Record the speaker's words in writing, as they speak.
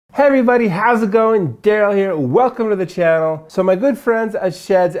Hey everybody, how's it going? Daryl here, welcome to the channel. So my good friends at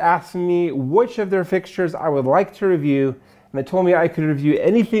Shehds asked me which of their fixtures I would like to review, and they told me I could review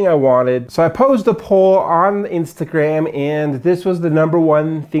anything I wanted. So I posed a poll on Instagram, and this was the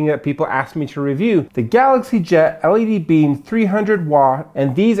 #1 thing that people asked me to review. The GalaxyJet LED beam 300 watt,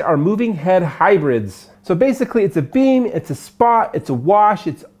 and these are moving head hybrids. So basically it's a beam, it's a spot, it's a wash,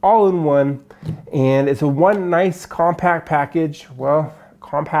 it's all in one, and it's a one nice compact package. Well,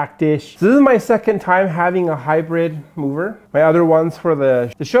 compact-ish. So this is my second time having a hybrid mover. My other ones were the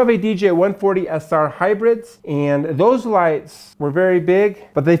Shehds DJ 140 SR hybrids, and those lights were very big,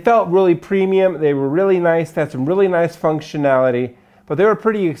 but they felt really premium. They were really nice. They had some really nice functionality, but they were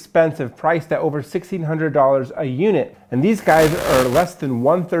pretty expensive, priced at over $1,600 a unit. And these guys are less than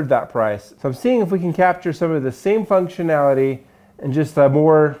 1/3 that price. So I'm seeing if we can capture some of the same functionality and just a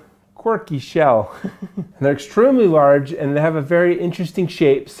more quirky shell. And they're extremely large and they have a very interesting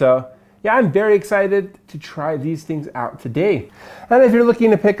shape. So yeah, I'm very excited to try these things out today. And if you're looking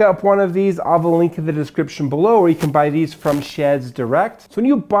to pick up one of these, I'll have a link in the description below where you can buy these from Shehds direct. So when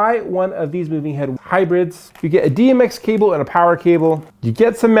you buy one of these moving head hybrids, you get a DMX cable and a power cable. You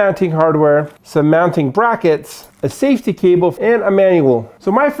get some mounting hardware, some mounting brackets, a safety cable, and a manual.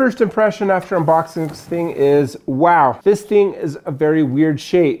 So my first impression after unboxing this thing is, wow, this thing is a very weird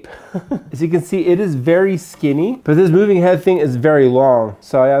shape. As you can see, it is very skinny, but this moving head thing is very long.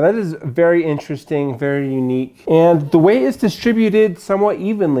 So yeah, that is very interesting, very unique. And the weight is distributed somewhat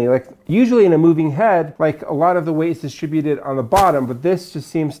evenly. Like usually in a moving head, like a lot of the weight is distributed on the bottom, but this just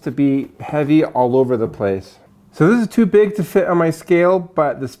seems to be heavy all over the place. So this is too big to fit on my scale,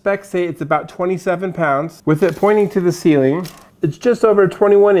 but the specs say it's about 27 pounds. With it pointing to the ceiling, it's just over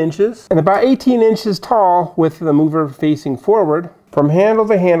 21 inches and about 18 inches tall with the mover facing forward. From handle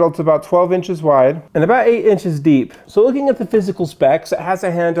to handle, it's about 12 inches wide and about 8 inches deep. So looking at the physical specs, it has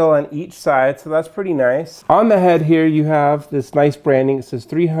a handle on each side, so that's pretty nice. On the head here, you have this nice branding. It says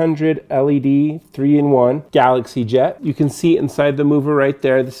 300 LED 3-in-1 GalaxyJet. You can see inside the mover right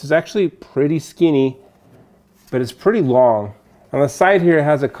there. This is actually pretty skinny, but it's pretty long. On the side here, it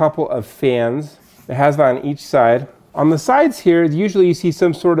has a couple of fans. It has that on each side. On the sides here, usually you see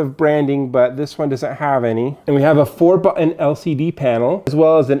some sort of branding, but this one doesn't have any. And we have a 4-button LCD panel, as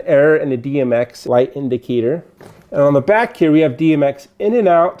well as an error and a DMX light indicator. And on the back here, we have DMX in and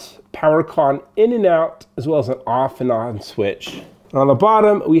out, power con in and out, as well as an off and on switch. On the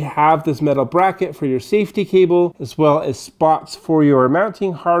bottom, we have this metal bracket for your safety cable, as well as spots for your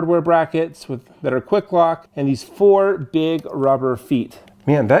mounting hardware brackets that are quick lock, and these 4 big rubber feet.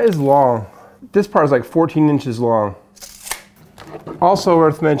 Man, that is long. This part is like 14 inches long. Also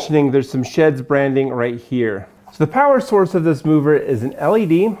worth mentioning, there's some Shehds branding right here. So the power source of this mover is an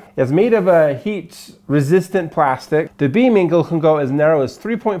LED. It's made of a heat-resistant plastic. The beam angle can go as narrow as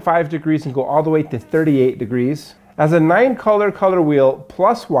 3.5 degrees and go all the way to 38 degrees. It has a 9-color wheel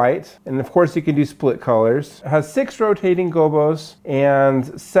plus white, and of course you can do split colors. It has 6 rotating gobos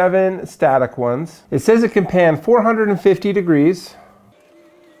and 7 static ones. It says it can pan 450 degrees,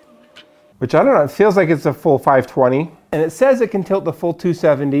 which I don't know, it feels like it's a full 520. And it says it can tilt the full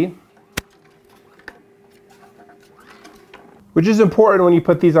 270, which is important when you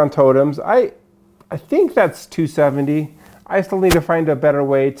put these on totems. I think that's 270. I still need to find a better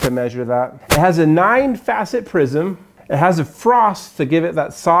way to measure that. It has a 9-facet prism. It has a frost to give it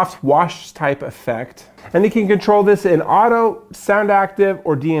that soft wash type effect. And you can control this in auto, sound active,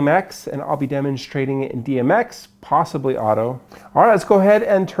 or DMX, and I'll be demonstrating it in DMX, possibly auto. All right, let's go ahead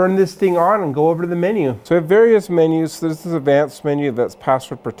and turn this thing on and go over to the menu. So we have various menus. So this is advanced menu that's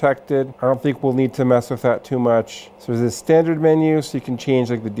password protected. I don't think we'll need to mess with that too much. So there's this standard menu, so you can change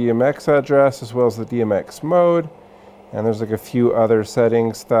like the DMX address as well as the DMX mode. And there's like a few other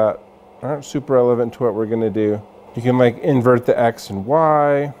settings that aren't super relevant to what we're gonna do. You can like invert the X and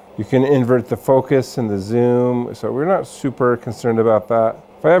Y. You can invert the focus and the zoom. So we're not super concerned about that.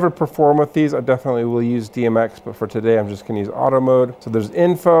 If I ever perform with these, I definitely will use DMX, but for today, I'm just gonna use auto mode. So there's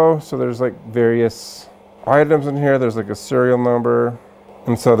info. So there's like various items in here. There's like a serial number.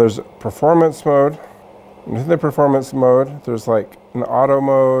 And so there's performance mode. And within the performance mode, there's like an auto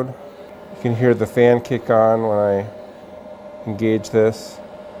mode. You can hear the fan kick on when I engage this.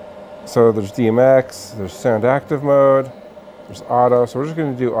 So there's DMX, there's sound active mode, there's auto, so we're just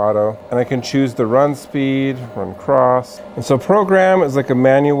gonna do auto. And I can choose the run speed, run cross. And so program is like a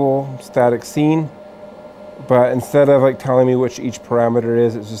manual static scene, but instead of like telling me which each parameter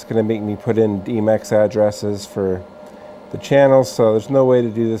is, it's just gonna make me put in DMX addresses for the channels. So there's no way to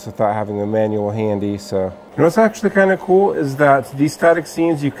do this without having the manual handy. So, you know what's actually kind of cool is that these static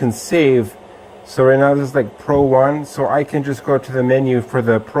scenes you can save. So right now this is like Pro 1, so I can just go to the menu for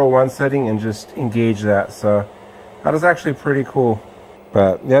the Pro 1 setting and just engage that. So that is actually pretty cool.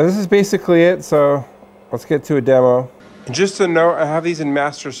 But yeah, this is basically it. So let's get to a demo. And just to note, I have these in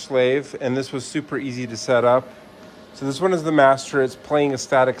master slave, and this was super easy to set up. So this one is the master. It's playing a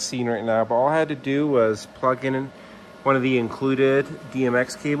static scene right now, but all I had to do was plug in one of the included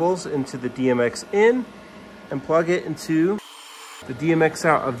DMX cables into the DMX in and plug it into the DMX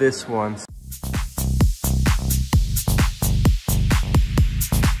out of this one.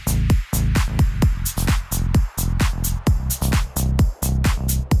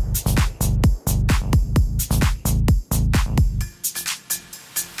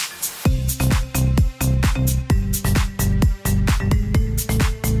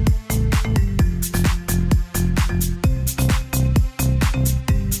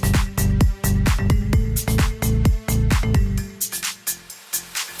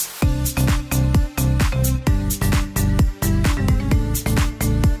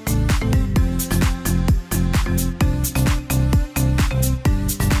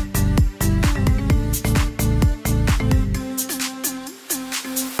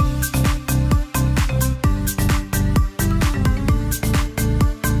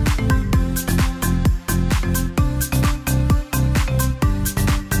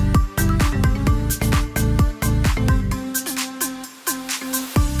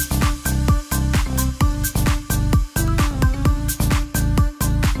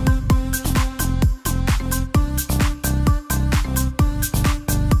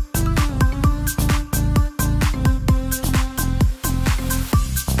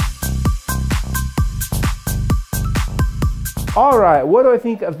 All right, what do I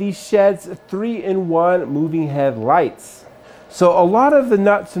think of these Shehds 3-in-1 moving head lights? So a lot of the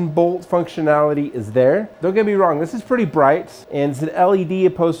nuts and bolt functionality is there. Don't get me wrong, this is pretty bright, and it's an LED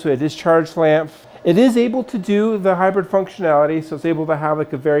opposed to a discharge lamp. It is able to do the hybrid functionality, so it's able to have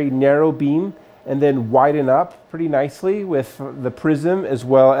like a very narrow beam and then widen up pretty nicely with the prism as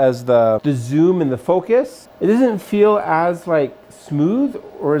well as the zoom and the focus. It doesn't feel as like smooth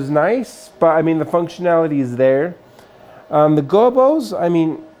or as nice, but I mean the functionality is there. The gobos, I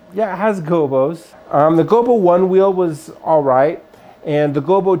mean, yeah, it has gobos. The gobo 1 wheel was all right, and the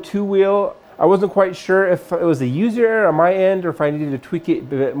gobo 2 wheel, I wasn't quite sure if it was a user error on my end or if I needed to tweak it a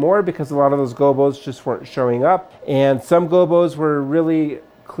bit more because a lot of those gobos just weren't showing up. And some gobos were really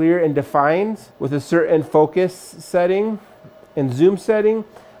clear and defined with a certain focus setting and zoom setting.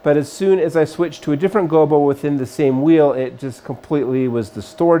 But as soon as I switched to a different gobo within the same wheel, it just completely was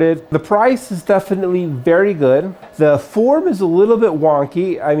distorted. The price is definitely very good. The form is a little bit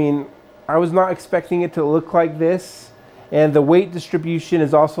wonky. I mean, I was not expecting it to look like this. And the weight distribution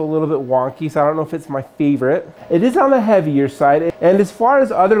is also a little bit wonky, so I don't know if it's my favorite. It is on the heavier side. And as far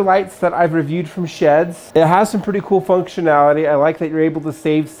as other lights that I've reviewed from Shehds, it has some pretty cool functionality. I like that you're able to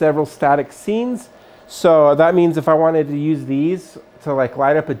save several static scenes. So that means if I wanted to use these to like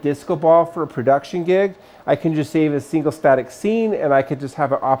light up a disco ball for a production gig, I can just save a single static scene and I could just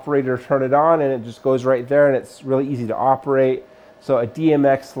have an operator turn it on and it just goes right there and it's really easy to operate. So a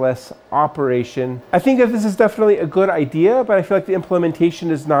DMX-less operation. I think that this is definitely a good idea, but I feel like the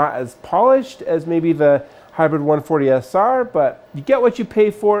implementation is not as polished as maybe the Hybrid 140 SR, but you get what you pay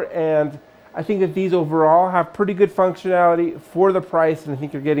for, and I think that these overall have pretty good functionality for the price, and I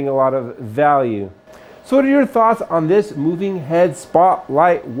think you're getting a lot of value. So what are your thoughts on this moving head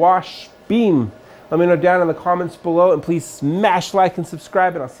spotlight wash beam? Let me know down in the comments below, and please smash like and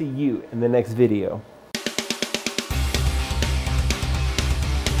subscribe, and I'll see you in the next video.